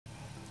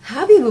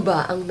Happy mo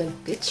ba ang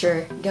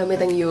mag-picture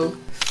gamit ang iyong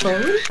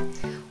phone?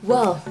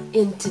 Well,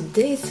 in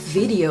today's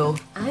video,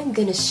 I'm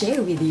gonna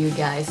share with you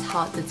guys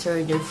how to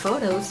turn your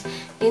photos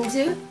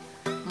into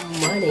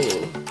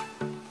money.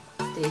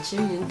 Stay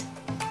tuned.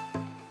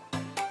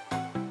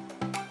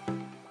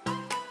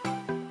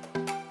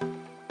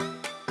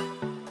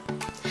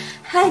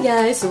 Hi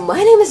guys,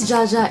 my name is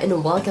Jaja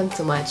and welcome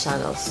to my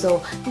channel. So,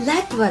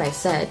 like what I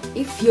said,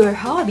 if your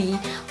hobby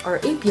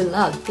or if you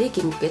love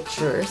taking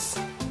pictures,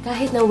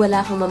 kahit na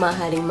wala kang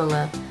mamahaling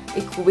mga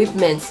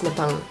equipments na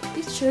pang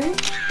picture,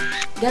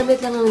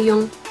 gamit lang ang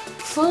iyong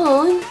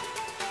phone,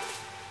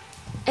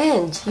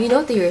 and you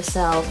know to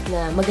yourself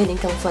na magaling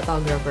kang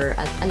photographer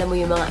at alam mo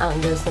yung mga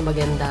angles na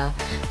maganda.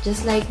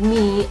 Just like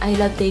me, I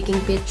love taking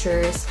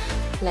pictures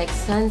like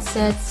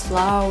sunsets,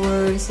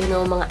 flowers, you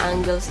know, mga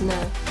angles na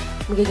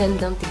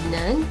magagandang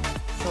tignan.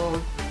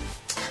 So,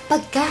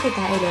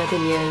 pagkakitain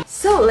natin yan.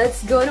 So, let's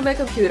go to my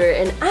computer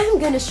and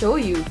I'm gonna show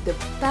you the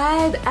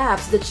 5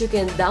 apps that you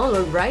can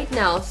download right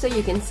now so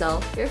you can sell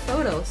your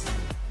photos.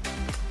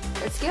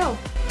 Let's go!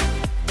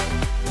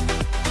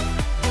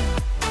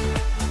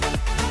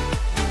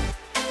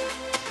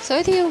 So,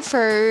 ito yung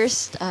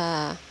first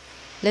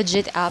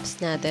legit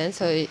apps natin.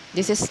 So,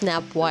 this is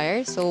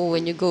Snapwire. So,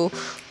 when you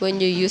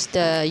use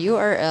the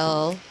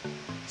URL,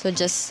 so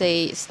just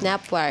say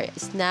Snapwire,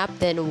 Snap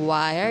then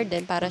Wire,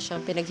 then para siyang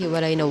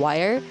pinaghiwalay na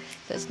wire.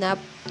 So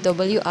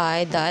snapwi.re.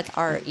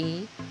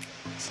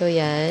 So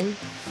yan.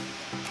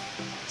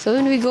 So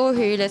when we go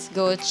here, let's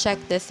go check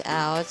this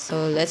out.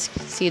 So let's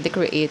see the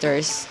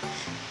creators.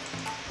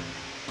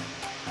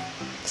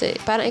 So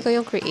parang ikaw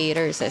yung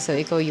creators. So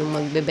ikaw yung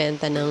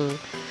magbebenta ng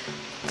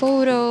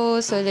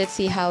photos. So let's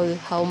see how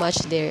much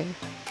they're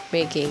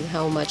making,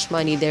 how much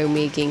money they're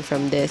making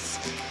from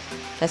this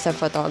as a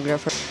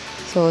photographer.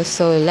 So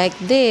like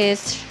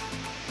this,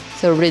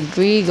 so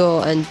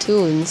Rodrigo and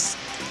Tunes.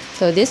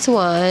 So this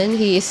one,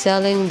 he is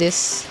selling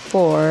this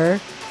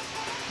for,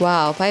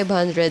 wow,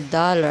 $500.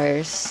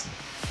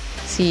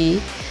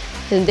 See?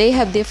 And they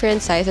have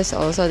different sizes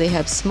also. They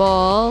have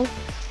small.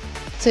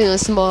 So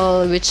yung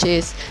small, which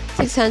is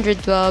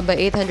 612 by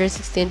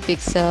 816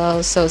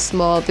 pixels. So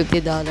small,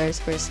 $50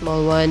 for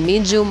small one.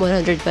 Medium,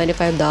 $125.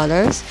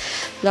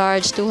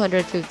 Large,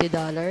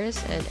 $250.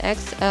 And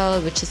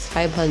XL, which is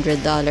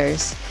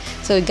 $500.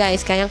 So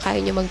guys,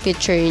 kayang-kaya nyo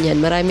mag-picture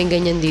niyan. Maraming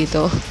ganyan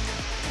dito.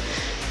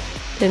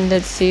 And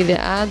let's see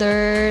the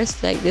others.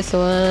 Like this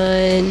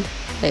one.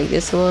 Like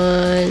this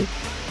one.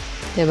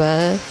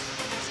 Diba?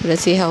 So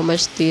let's see how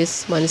much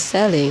this one is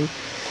selling.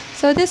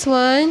 So this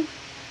one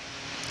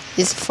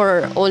is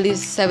for only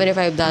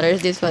 $75.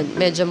 This one,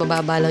 medyo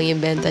mababa lang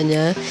yung benta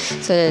niya.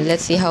 So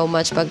let's see how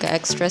much pagka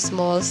extra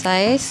small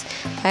size.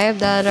 $5.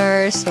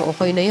 So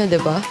okay na yun,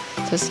 diba?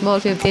 So small,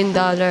 $15.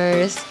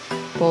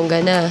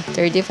 Bongga na,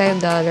 $35,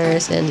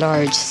 and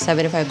large,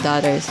 $75.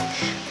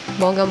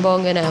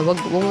 Bonggang-bongga na. Wag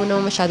mo na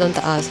masyadong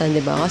taasan,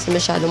 diba? Kasi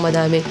masyadong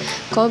madaming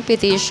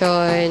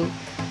competition.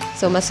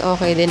 So, mas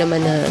okay din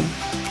naman na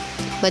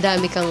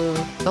madami kang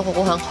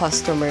makukuhang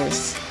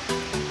customers.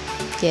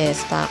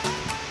 Yes, pak.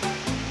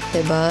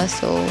 Diba?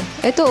 So,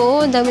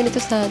 eto, ang dami nito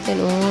sa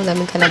atin.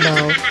 Daming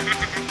kalabaw.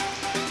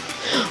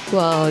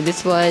 Wow,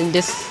 this one,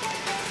 this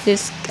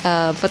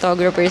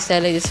photographer is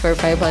selling this for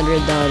 $500,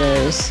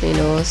 you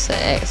know, so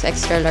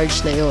extra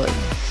large na yun.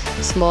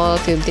 Small,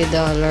 $50,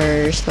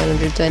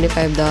 $125,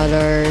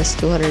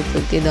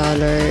 $250.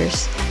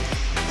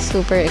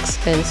 Super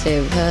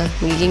expensive, ha?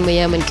 Magiging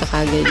mayaman ka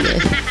kagad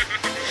yan.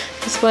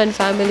 This one,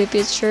 family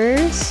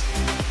pictures.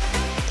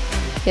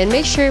 Yan,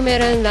 make sure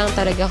meron lang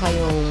talaga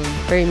kayong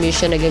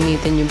permission na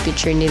gamitin yung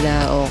picture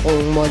nila o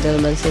kung model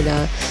man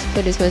sila.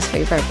 So, this one's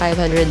for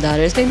 $500.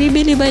 May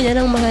bibili ba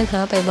yan ng mahal,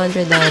 ha?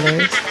 $500.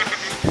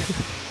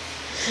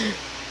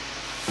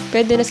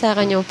 Pwede na sa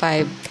akin yung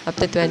 5 up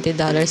to $20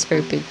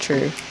 per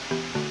picture.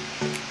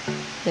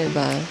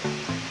 Diba?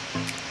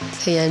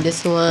 So, yan.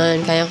 This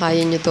one,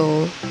 kayang-kaya nyo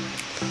to.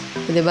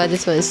 Diba?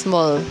 This one is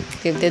small.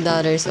 $50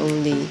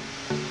 only.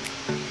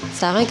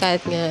 Sa akin, kahit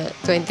nga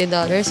 $20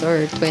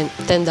 or $10,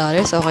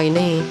 okay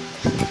na eh.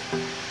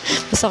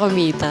 Basta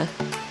kumita.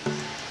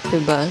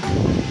 Diba?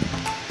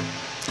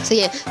 So,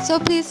 yeah. So,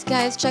 please,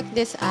 guys, check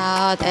this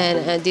out.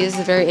 And this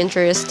is very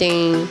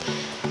interesting,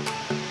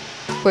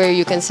 where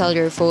you can sell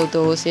your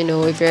photos, you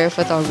know, if you're a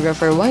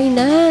photographer, why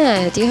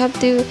not? You have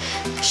to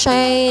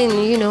shine,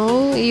 you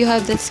know, you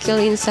have that skill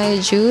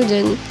inside you,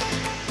 then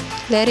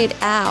let it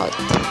out.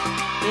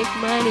 Make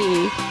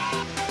money.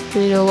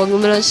 You know, wag mo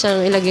lang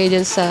siyang ilagay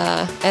dyan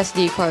sa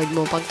SD card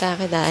mo.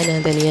 Pagkakitaan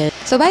natin yan.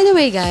 So, by the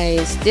way,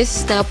 guys, this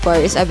Snapwire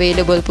is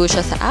available po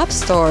siya sa App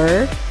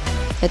Store.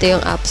 Ito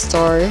yung App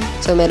Store.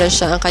 So, meron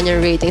siya, ang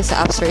kanyang rating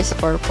sa App Store is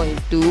 4.2.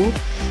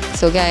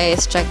 So,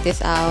 guys, check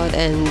this out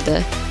and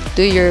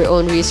do your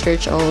own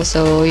research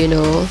also, you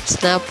know,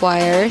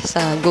 Snapwire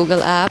sa Google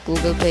app,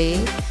 Google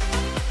Play.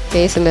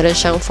 Okay, so meron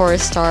siyang 4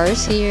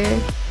 stars here.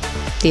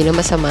 Di na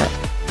masama.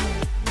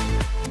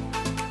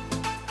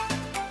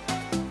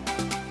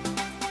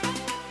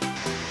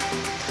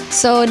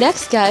 So,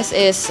 next, guys,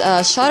 is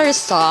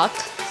Shutterstock.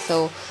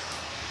 So,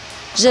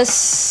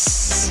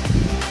 just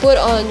put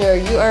on your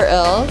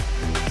URL,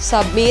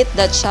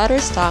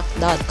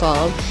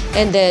 submit.shutterstock.com,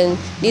 and then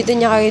dito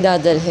niya kayo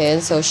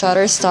dadalhin. So,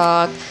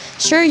 Shutterstock,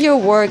 share your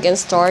work and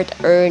start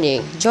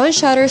earning. Join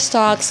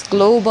Shutterstock's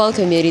global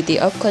community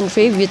of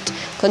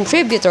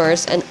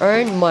contributors and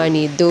earn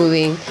money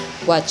doing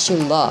what you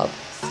love.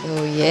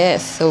 So,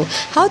 yes. So,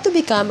 how to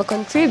become a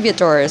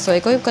contributor? So,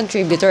 ikaw yung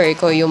contributor.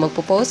 Ikaw yung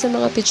magpo-post ng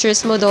mga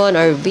pictures mo doon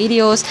or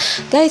videos.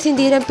 Guys,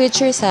 hindi lang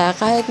pictures ha.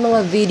 Kahit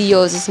mga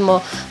videos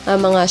mo,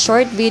 mga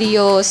short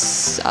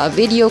videos,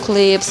 video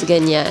clips,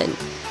 ganyan.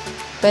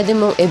 Pwede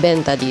mong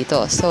ibenta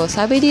dito. So,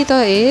 sabi dito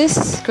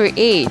is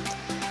create.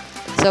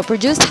 So,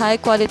 produce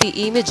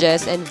high-quality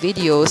images and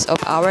videos of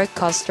our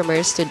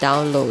customers to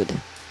download.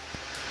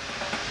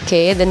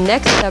 Okay, the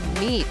next,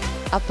 submit.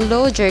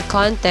 Upload your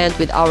content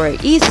with our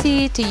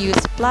easy-to-use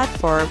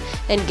platform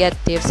and get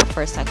tips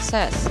for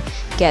success.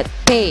 Get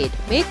paid.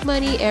 Make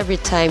money every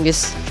time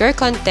your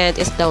content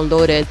is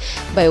downloaded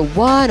by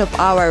one of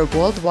our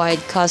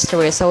worldwide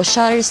customers. So,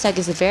 Shutterstock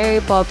is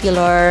very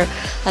popular.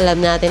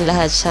 Alam natin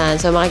lahat siya.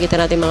 So, makikita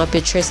natin mga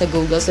pictures sa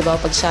Google. So,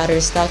 pag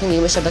Shutterstock,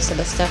 hindi mo siya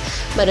basta-basta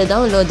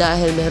mada-download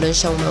dahil meron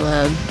siyang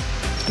mga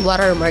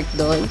watermark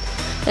doon.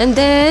 And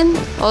then,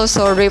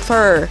 also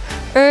refer.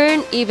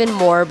 Earn even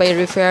more by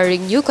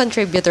referring new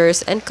contributors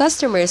and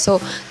customers.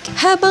 So,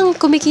 habang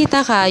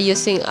kumikita ka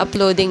using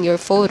uploading your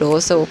photo,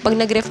 so pag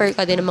nag-refer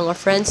ka din ng mga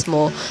friends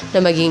mo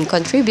na maging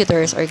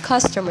contributors or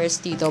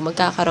customers dito,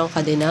 magkakaroon ka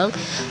din ng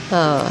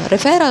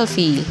referral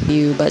fee.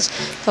 But,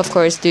 of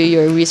course, do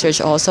your research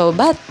also.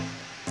 But,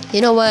 you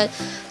know what?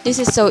 This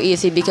is so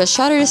easy because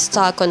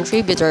Shutterstock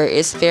contributor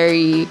is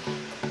very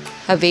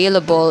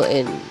available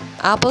in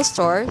Apple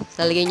Store.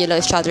 Lalagyan nyo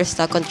lang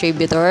Shutterstock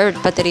contributor,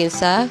 pati rin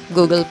sa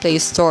Google Play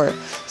Store.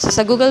 So,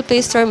 sa Google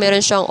Play Store, meron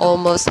siyang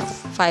almost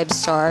 5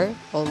 star.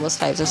 Almost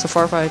 5. So,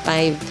 4.5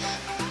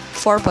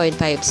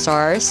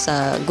 stars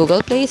sa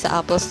Google Play.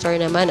 Sa Apple Store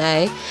naman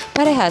ay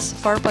parehas.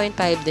 4.5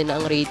 din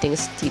ang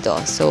ratings dito.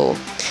 So,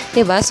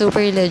 diba?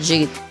 Super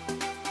legit.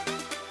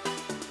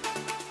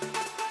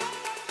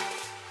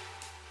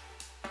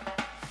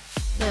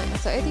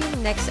 So, ito yung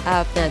next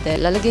app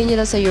natin. Lalagyan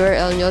nyo lang sa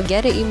URL nyo,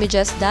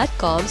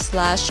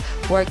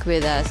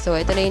 gettyimages.com/workwithus. So,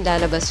 ito na yung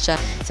lalabas siya.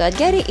 So, at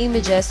Getty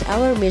Images,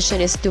 our mission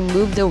is to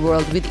move the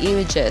world with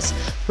images.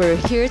 We're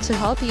here to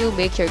help you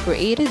make your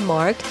creative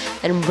mark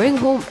and bring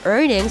home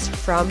earnings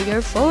from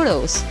your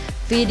photos,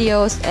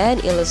 videos,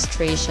 and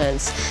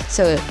illustrations.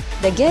 So,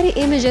 the Getty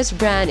Images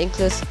brand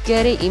includes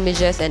Getty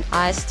Images and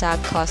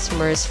iStock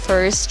customers'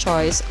 first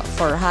choice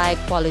for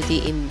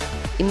high-quality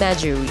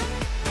imagery.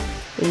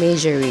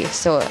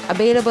 So,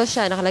 available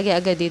siya. Nakalagay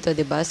agad dito,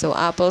 diba? So,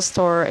 Apple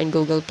Store and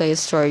Google Play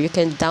Store. You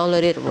can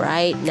download it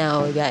right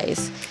now,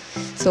 guys.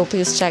 So,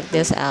 please check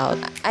this out.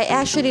 I'm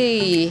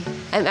actually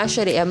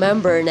a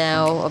member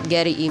now of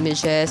Getty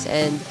Images,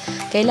 and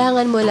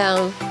kailangan mo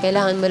lang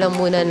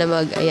muna na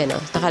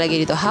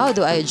nakalagay dito, how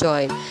do I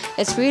join?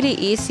 It's really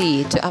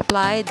easy to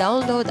apply.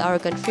 Download our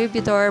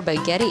contributor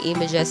by Getty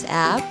Images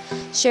app.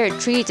 Share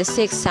 3 to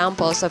 6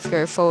 samples of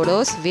your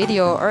photos,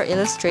 video, or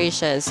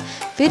illustrations.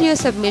 Video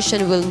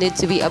submission will need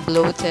to be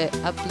uploaded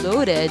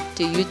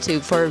to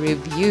YouTube for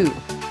review.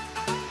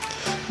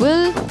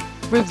 We'll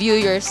review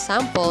your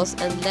samples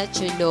and let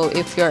you know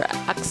if you're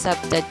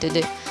accepted to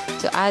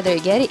either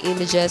Getty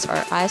Images or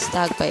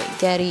iStock by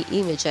Getty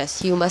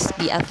Images. You must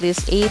be at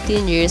least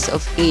 18 years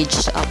of age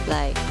to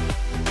apply.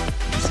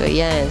 So,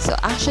 yan. So,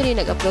 actually,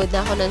 nag-upload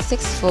na ako ng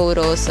 6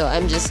 photos. So,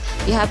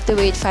 you have to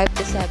wait 5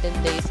 to 7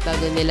 days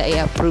bago nila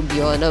i-approve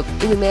yun.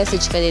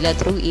 I-message ka nila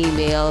through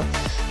email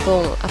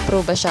kung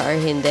approve ba siya or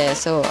hindi.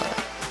 So,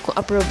 kung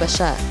approve ba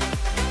siya.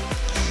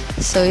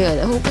 So,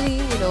 yun.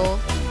 Hopefully,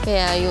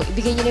 kaya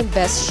ibigay nyo yung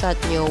best shot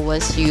nyo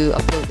once you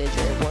uploaded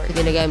your work.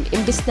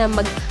 Imbis na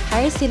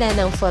mag-hire sila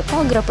ng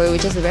photographer,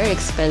 which is very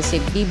expensive,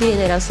 bibili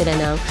na lang sila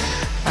ng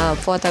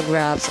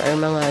photographs or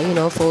mga,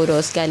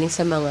 photos galing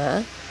sa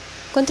mga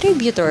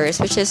contributors,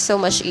 which is so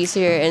much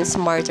easier and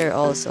smarter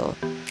also.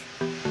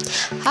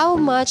 How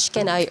much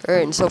can I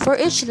earn? So, for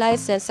each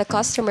license a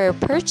customer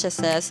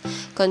purchases,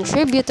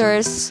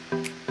 contributors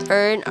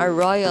earn a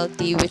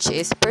royalty, which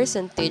is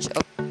percentage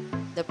of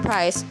the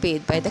price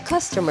paid by the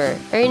customer.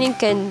 Earning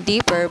can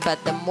differ, but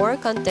the more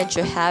content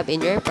you have in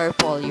your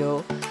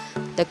portfolio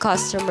the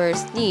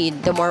customers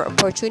need, the more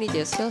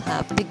opportunities you'll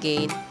have to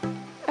gain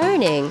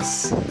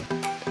earnings.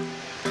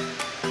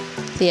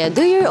 So, yeah,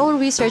 do your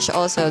own research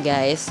also,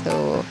 guys.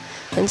 So,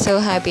 I'm so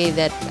happy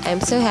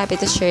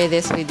to share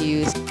this with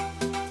you.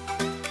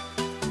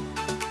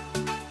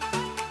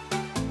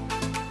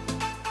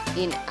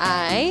 In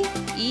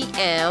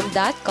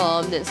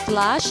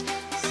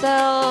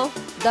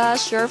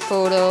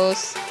iem.com/sell-your-photos.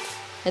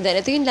 And then,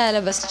 ito yung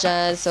lalabas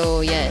dyan.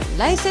 So, yan.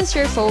 License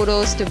your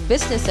photos to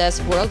businesses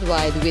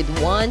worldwide with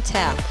one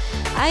tap.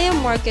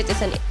 IM Market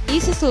is an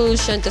easy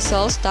solution to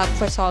sell stock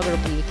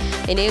photography.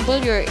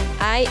 Enable your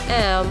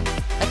IM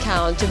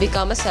account to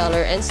become a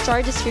seller and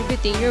start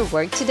distributing your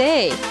work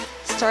today.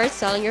 Start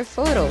selling your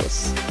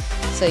photos.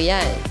 So,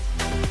 yan.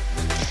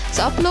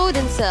 So upload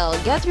and sell.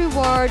 Get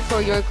reward for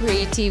your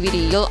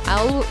creativity. You'll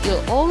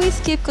always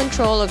keep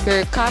control of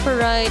your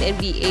copyright and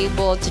be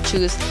able to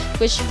choose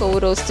which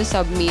photos to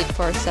submit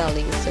for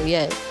selling. So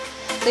yan.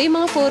 So yung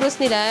mga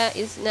photos nila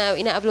is now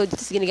ina-upload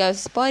dito sa ginagamit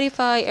sa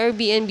Spotify,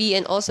 Airbnb,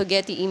 and also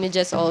Getty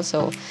Images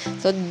also.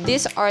 So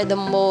these are the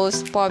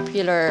most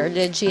popular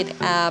legit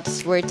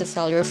apps where to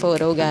sell your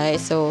photo,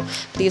 guys. So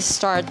please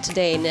start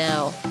today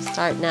now.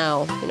 Start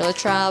now. You know,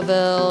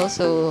 travel.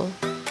 So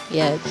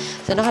yan.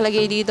 So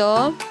nakalagay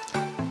dito.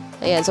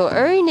 Ayan, so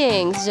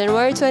earnings,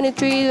 January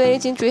 23,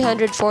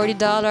 2018,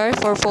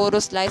 $340 for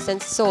photos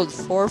licensed sold.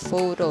 4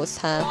 photos,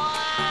 ha?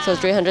 So,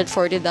 $340.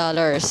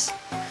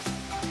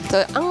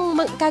 So, ang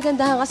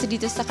kagandahan kasi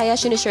dito sa kaya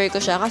sinishare ko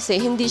siya kasi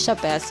hindi siya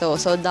peso.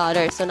 So,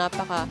 dollars. So,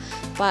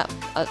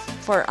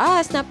 for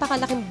us,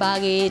 napakalaking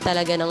bagay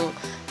talaga ng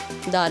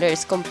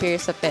dollars compare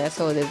sa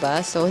peso,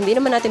 diba? So, hindi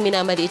naman natin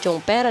minamaliit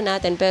yung pera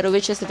natin, pero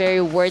which is very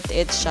worth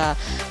it siya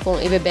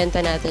kung ibebenta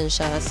natin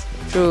siya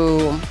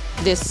through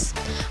this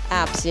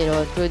apps, you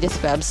know, through this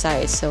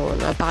website. So,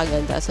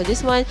 napakaganda. So,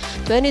 this one,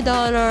 $20,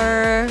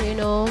 you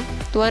know,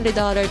 $200,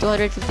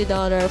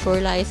 $250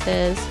 for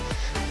license.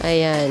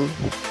 Ayan.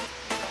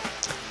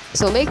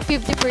 So, make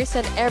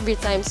 50% every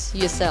time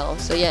you sell.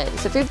 So, yan.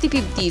 So,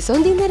 50-50. So,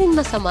 hindi na rin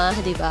masama,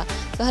 diba?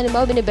 So,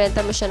 halimbawa,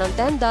 binibenta mo siya ng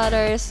 $10.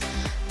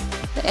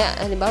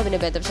 Halimbawa,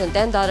 binibenta mo siya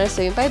ng $10.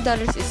 So, yung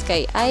 $5 is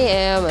kay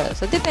IM.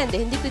 So,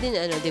 depende. Hindi ko din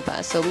diba?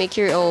 So, make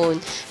your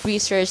own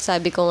research.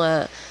 Sabi ko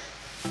nga,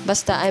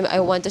 basta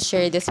I want to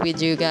share this with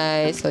you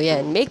guys. So,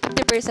 yan. Make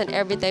 50%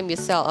 every time you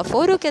sell. A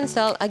photo can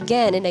sell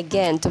again and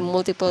again to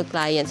multiple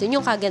clients. Yun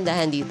yung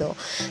kagandahan dito.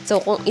 So,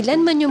 kung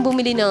ilan man yung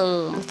bumili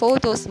ng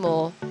photos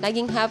mo,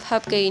 laging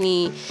half-half kayo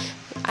ni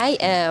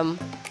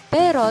IM,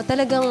 pero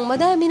talagang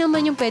madami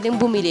naman yung pwedeng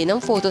bumili ng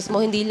photos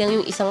mo, hindi lang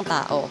yung isang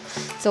tao.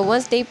 So,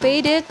 once they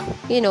paid it,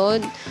 you know,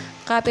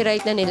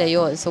 copyright na nila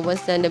yon. So,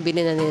 once na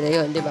nabili na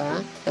nila yon, di ba?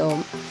 So,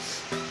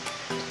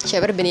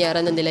 syempre,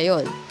 binayaran na nila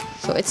yon.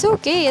 So, it's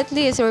okay. At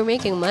least, we're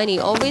making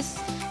money. Always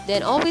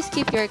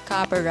keep your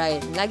copyright.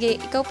 Lagi,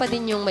 ikaw pa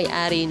din yung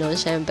may-ari nun,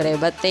 syempre.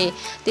 But they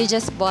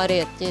just bought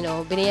it, you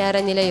know.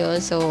 Binayaran nila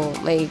yon. So,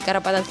 may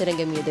karapatan silang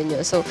gamitin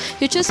yun. So,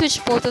 you choose which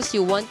photos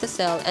you want to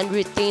sell and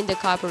retain the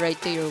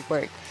copyright to your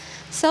work.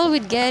 Sell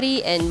with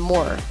Getty and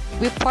more.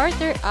 We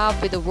partner up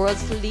with the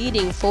world's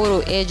leading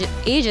photo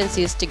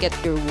agencies to get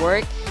your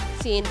work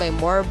seen by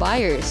more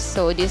buyers.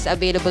 So, this is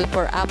available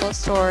for Apple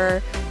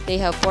Store. They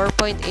have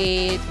 4.8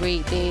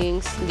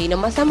 ratings. Hindi na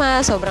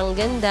masama. Sobrang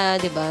ganda,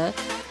 di ba?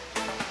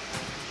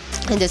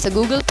 And then, sa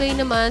Google Play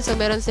naman, so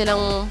meron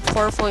silang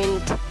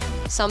 4.2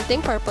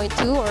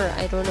 or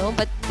I don't know.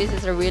 But this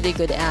is a really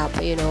good app,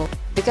 you know.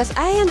 Because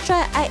I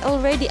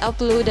already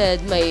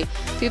uploaded my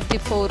 50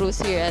 photos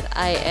here at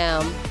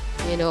IM,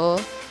 you know.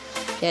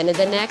 And in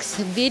the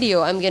next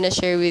video, I'm gonna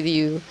share with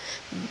you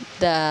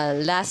the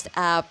last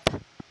app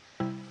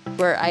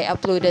where I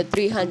uploaded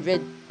 300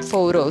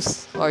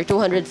 photos or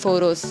 200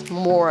 photos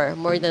more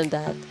than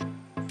that.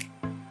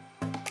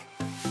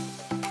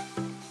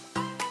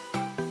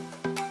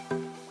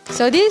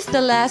 So this is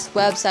the last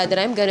website that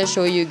I'm gonna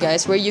show you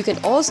guys where you can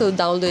also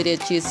download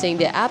it using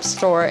the App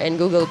Store and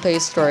Google Play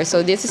Store.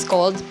 So this is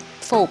called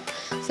FOAP.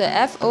 So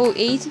FOAP.com.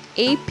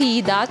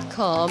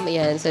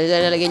 Ayan. So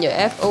lalagyan nyo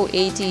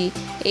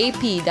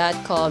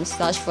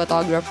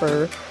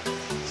FOAP.com/photographer.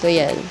 So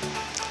yan.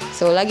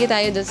 So, lagi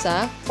tayo dun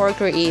sa for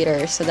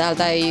creators. So, dahil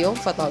tayo yung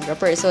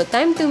photographer. So,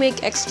 time to make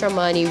extra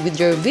money with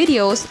your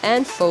videos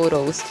and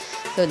photos.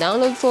 So,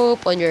 download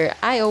FOAP on your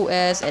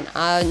iOS and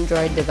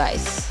Android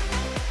device.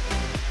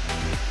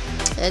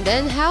 And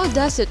then, how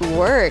does it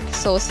work?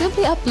 So,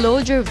 simply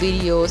upload your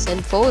videos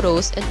and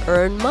photos and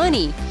earn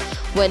money.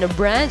 When a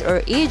brand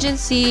or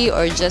agency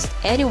or just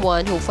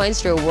anyone who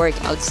finds your work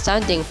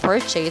outstanding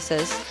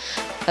purchases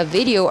a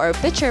video or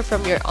picture from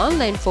your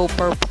online FOAP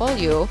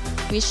portfolio,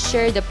 we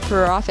share the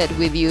profit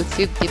with you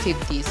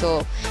 50-50.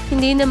 So,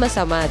 hindi na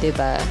masama,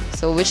 diba?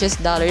 So, which is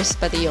dollars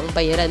pati yung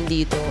bayaran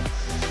dito.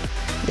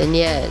 Then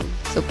yan.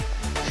 So,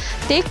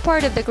 take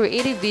part of the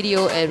creative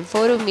video and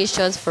photo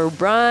missions for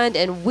brand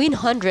and win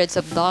hundreds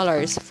of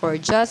dollars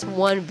for just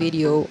one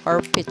video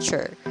or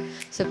picture.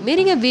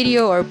 Submitting a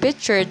video or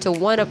picture to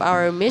one of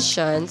our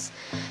missions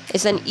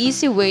is an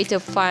easy way to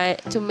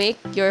make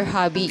your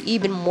hobby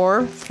even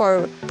more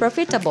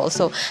profitable.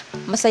 So,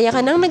 masaya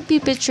ka nang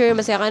nagpipicture,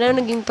 masaya ka nang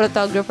naging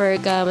photographer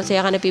ka,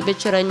 masaya ka na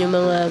pipicturean yung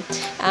mga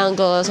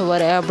angles or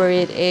whatever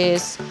it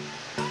is.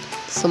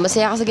 So,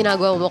 masaya ka sa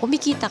ginagawa mo,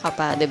 kumikita ka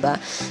pa, diba?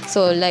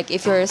 So, like,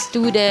 if you're a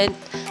student,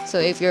 so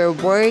if you're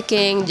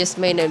working, just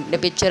may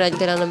napicturean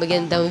ka lang ng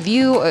magandang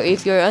view, or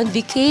if you're on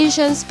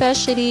vacation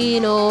especially,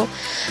 you know,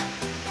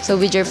 so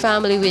with your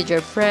family, with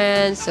your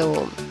friends,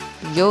 so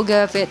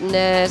yoga,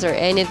 fitness, or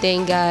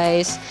anything,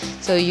 guys.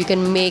 So, you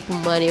can make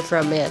money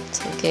from it,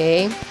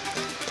 okay?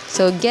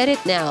 So get it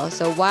now.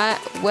 So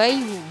why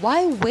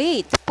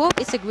wait? Poop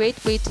is a great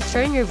way to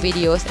turn your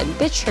videos and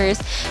pictures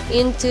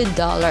into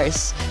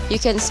dollars. You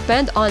can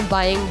spend on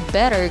buying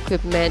better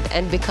equipment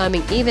and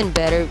becoming even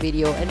better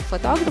video and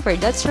photographer.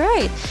 That's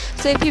right.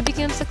 So if you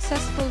become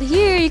successful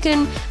here, you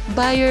can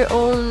buy your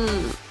own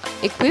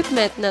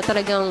equipment na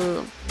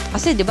talagang,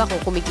 kasi 'di ba kung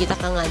kumikita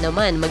ka nga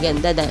naman,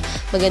 maganda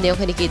yung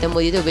kinikita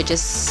mo dito, which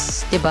is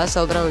 'di ba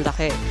sobrang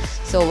laki.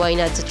 So why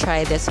not to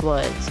try this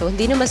one? So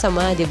hindi na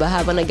masama, 'di ba,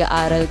 habang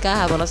nag-aaral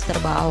ka, habang nasa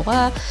trabaho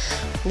ka,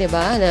 'di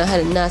ba,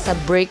 nasa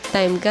break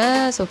time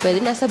ka, so pwede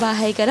nasa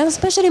bahay ka lang,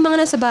 especially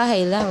mga nasa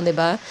bahay lang, 'di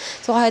ba?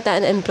 So kahit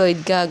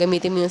unemployed ka,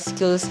 gamitin mo yung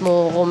skills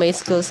mo, kung may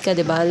skills ka,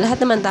 'di ba?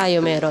 Lahat naman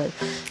tayo meron.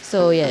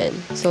 So yan.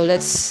 So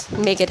let's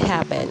make it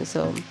happen.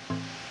 So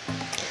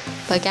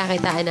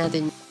pagkakitaan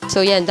natin.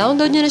 So, yan.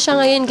 Download nyo na siya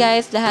ngayon,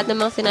 guys. Lahat ng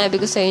mga sinabi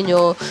ko sa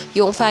inyo,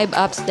 yung 5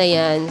 apps na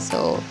yan.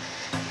 So,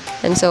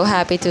 I'm so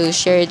happy to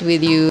share it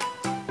with you.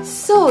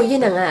 So,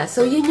 yun na nga.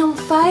 So, yun yung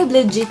 5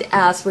 legit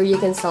apps where you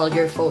can sell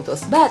your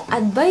photos. But,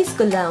 advice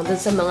ko lang dun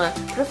sa mga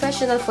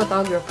professional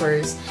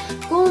photographers,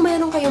 kung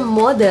meron kayong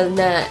model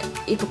na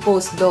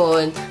ipopost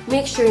doon,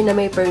 make sure na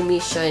may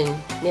permission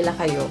nila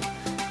kayo.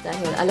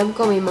 Dahil alam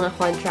ko may mga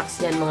contracts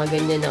yan, mga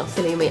ganyan na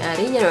sila yung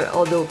may-ari niyan, or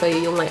although kayo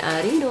yung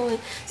may-ari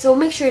noon. So,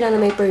 make sure na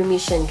may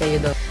permission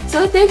kayo doon.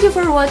 So, thank you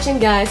for watching,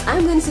 guys.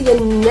 I'm gonna see you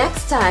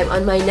next time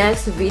on my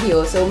next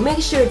video. So, make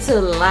sure to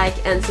like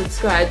and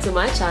subscribe to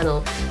my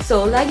channel.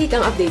 So, lagi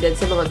kang updated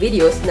sa mga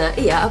videos na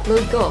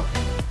i-upload ko.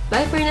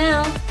 Bye for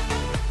now!